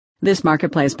This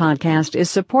Marketplace podcast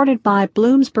is supported by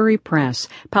Bloomsbury Press,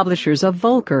 publishers of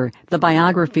Volcker, the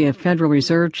biography of Federal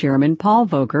Reserve Chairman Paul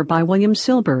Volcker by William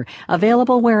Silber,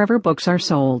 available wherever books are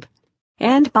sold.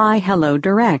 And by Hello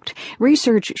Direct.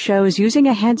 Research shows using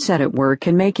a headset at work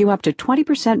can make you up to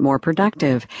 20% more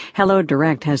productive. Hello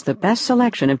Direct has the best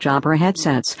selection of Jabra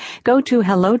headsets. Go to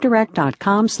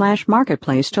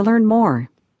hellodirect.com/marketplace to learn more.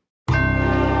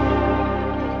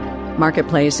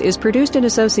 Marketplace is produced in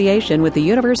association with the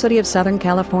University of Southern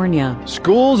California.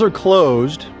 Schools are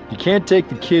closed. You can't take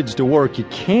the kids to work. You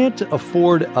can't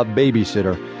afford a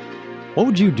babysitter. What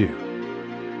would you do?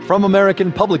 From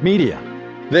American Public Media,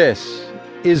 this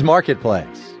is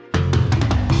Marketplace.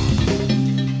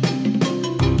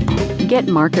 Get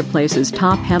Marketplace's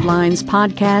top headlines,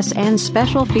 podcasts, and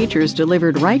special features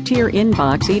delivered right to your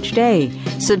inbox each day.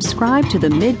 Subscribe to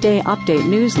the Midday Update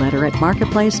newsletter at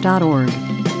marketplace.org.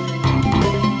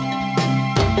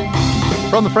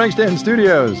 From the Frank Stanton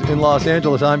Studios in Los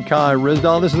Angeles, I'm Kai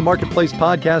Ryssdal. This is the Marketplace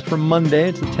podcast for Monday.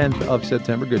 It's the 10th of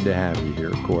September. Good to have you here,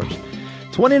 of course.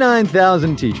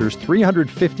 29,000 teachers,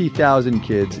 350,000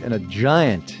 kids, and a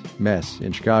giant mess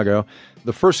in Chicago.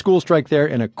 The first school strike there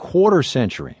in a quarter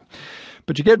century.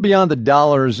 But you get beyond the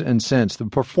dollars and cents, the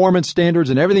performance standards,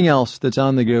 and everything else that's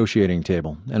on the negotiating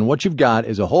table. And what you've got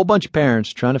is a whole bunch of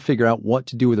parents trying to figure out what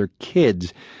to do with their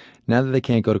kids now that they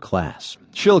can't go to class.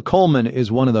 Sheila Coleman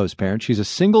is one of those parents. She's a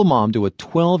single mom to a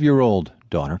 12-year-old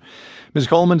daughter. Ms.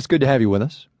 Coleman, it's good to have you with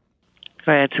us.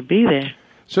 Glad to be there.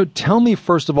 So tell me,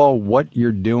 first of all, what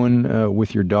you're doing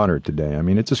with your daughter today. I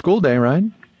mean, it's a school day, right?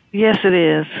 Yes, it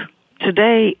is.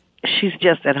 Today, she's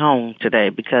just at home today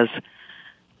because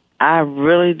I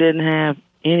really didn't have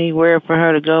anywhere for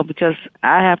her to go because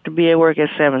I have to be at work at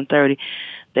 7:30.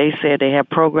 They said they have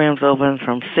programs open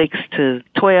from 6 to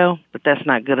 12, but that's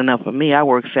not good enough for me. I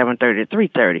work 7:30 to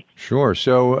 3:30. Sure.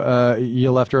 So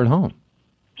you left her at home?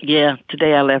 Yeah,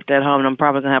 today I left her at home, and I'm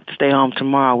probably going to have to stay home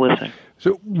tomorrow with her.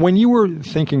 So when you were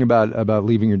thinking about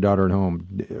leaving your daughter at home,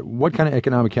 what kind of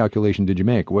economic calculation did you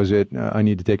make? Was it, I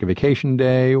need to take a vacation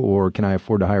day, or can I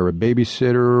afford to hire a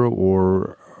babysitter,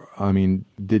 or, I mean,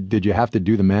 did you have to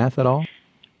do the math at all?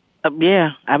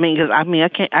 Yeah, because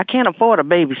I can't afford a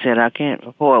babysitter. I can't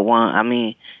afford one. I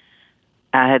mean,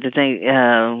 I had to think,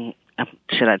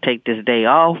 should I take this day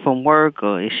off from work,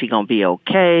 or is she gonna be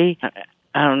okay?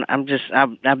 I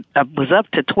was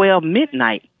up to 12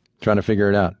 midnight trying to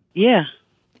figure it out. Yeah.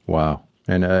 Wow.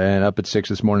 And up at 6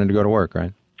 this morning to go to work,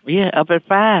 right? Yeah, up at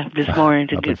 5 this morning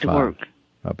to get to work.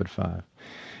 Up at 5.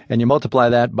 And you multiply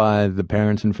that by the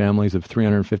parents and families of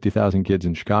 350,000 kids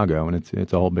in Chicago, and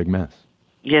it's a whole big mess.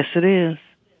 Yes, it is.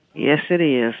 Yes, it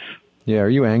is. Yeah, are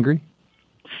you angry?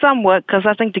 Somewhat, because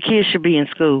I think the kids should be in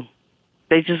school.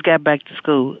 They just got back to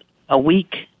school a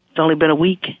week. It's only been a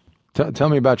week. Tell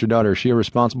me about your daughter. Is she a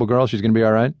responsible girl? She's going to be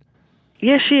all right?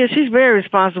 Yes, she is. She's very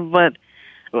responsible, but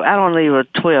I don't leave a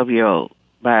 12-year-old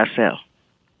by herself.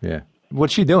 Yeah.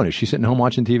 What's she doing? Is she sitting home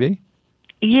watching TV?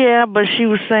 Yeah, but she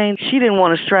was saying she didn't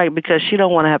want to strike because she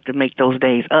don't want to have to make those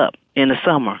days up in the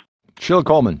summer. Sheila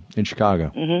Coleman in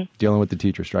Chicago, dealing with the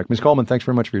teacher strike. Ms. Coleman, thanks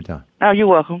very much for your time. Oh, you're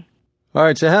welcome. All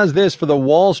right, so how's this for the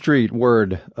Wall Street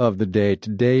word of the day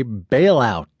today?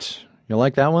 Bailout. You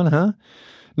like that one, huh?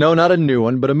 No, not a new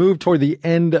one, but a move toward the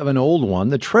end of an old one.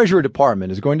 The Treasury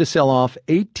Department is going to sell off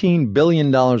 $18 billion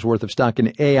worth of stock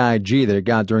in AIG that it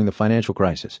got during the financial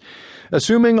crisis.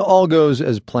 Assuming all goes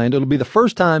as planned, it'll be the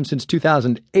first time since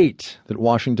 2008 that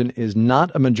Washington is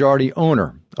not a majority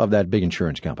owner of that big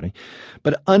insurance company.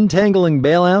 But untangling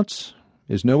bailouts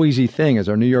is no easy thing, as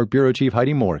our New York bureau chief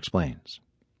Heidi Moore explains.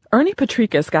 Ernie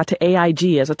Patricus got to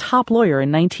AIG as a top lawyer in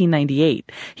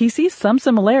 1998. He sees some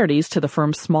similarities to the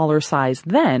firm's smaller size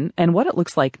then and what it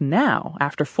looks like now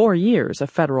after 4 years of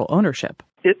federal ownership.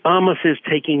 It almost is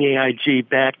taking AIG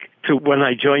back to when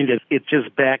I joined it. It's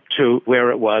just back to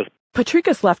where it was.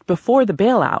 Patricus left before the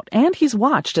bailout, and he's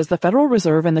watched as the Federal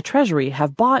Reserve and the Treasury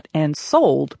have bought and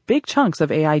sold big chunks of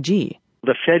AIG.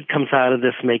 The Fed comes out of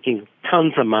this making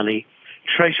tons of money.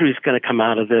 Treasury's going to come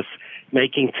out of this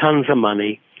making tons of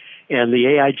money. And the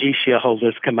AIG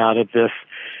shareholders come out of this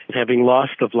having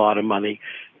lost a lot of money.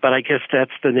 But I guess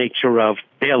that's the nature of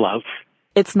bailouts.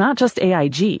 It's not just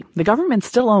AIG. The government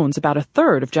still owns about a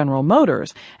third of General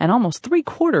Motors and almost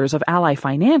 3/4 of Ally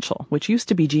Financial, which used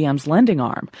to be GM's lending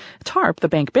arm. TARP, the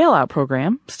bank bailout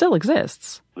program, still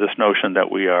exists. This notion that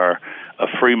we are a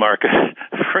free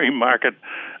market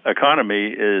economy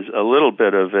is a little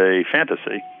bit of a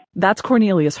fantasy. That's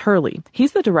Cornelius Hurley.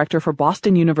 He's the director for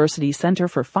Boston University's Center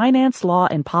for Finance, Law,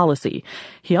 and Policy.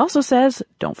 He also says,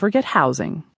 don't forget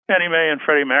housing. Fannie Mae and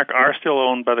Freddie Mac are still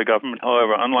owned by the government.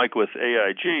 However, unlike with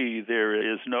AIG,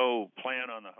 there is no plan on the